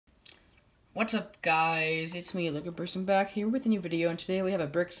What's up, guys? It's me, Lego Person, back here with a new video, and today we have a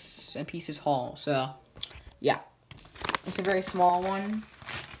Bricks and Pieces haul. So, yeah, it's a very small one.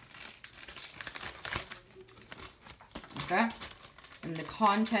 Okay, and the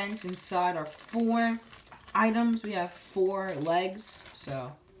contents inside are 4 items. We have 4 legs.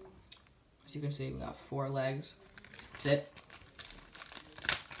 So, as you can see, we got 4 legs. That's it.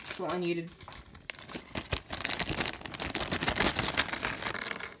 That's what I needed.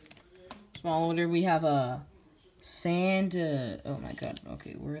 Small order, we have a sand, oh my god,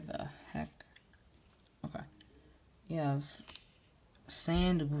 okay, where the heck, okay, we have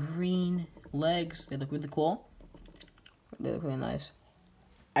sand green legs. They look really cool, they look really nice.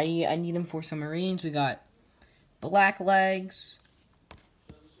 I need them for some Marines. We got black legs.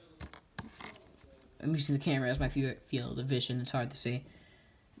 I'm using the camera as my field of vision, it's hard to see.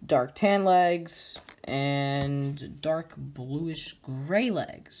 Dark tan legs, and dark bluish gray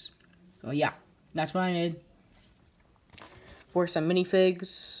legs. So yeah, that's what I need. For some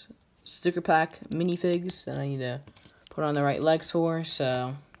minifigs, sticker pack minifigs that I need to put on the right legs for.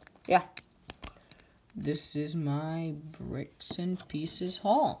 So yeah, this is my Bricks and Pieces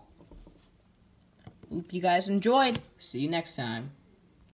haul. Hope you guys enjoyed. See you next time.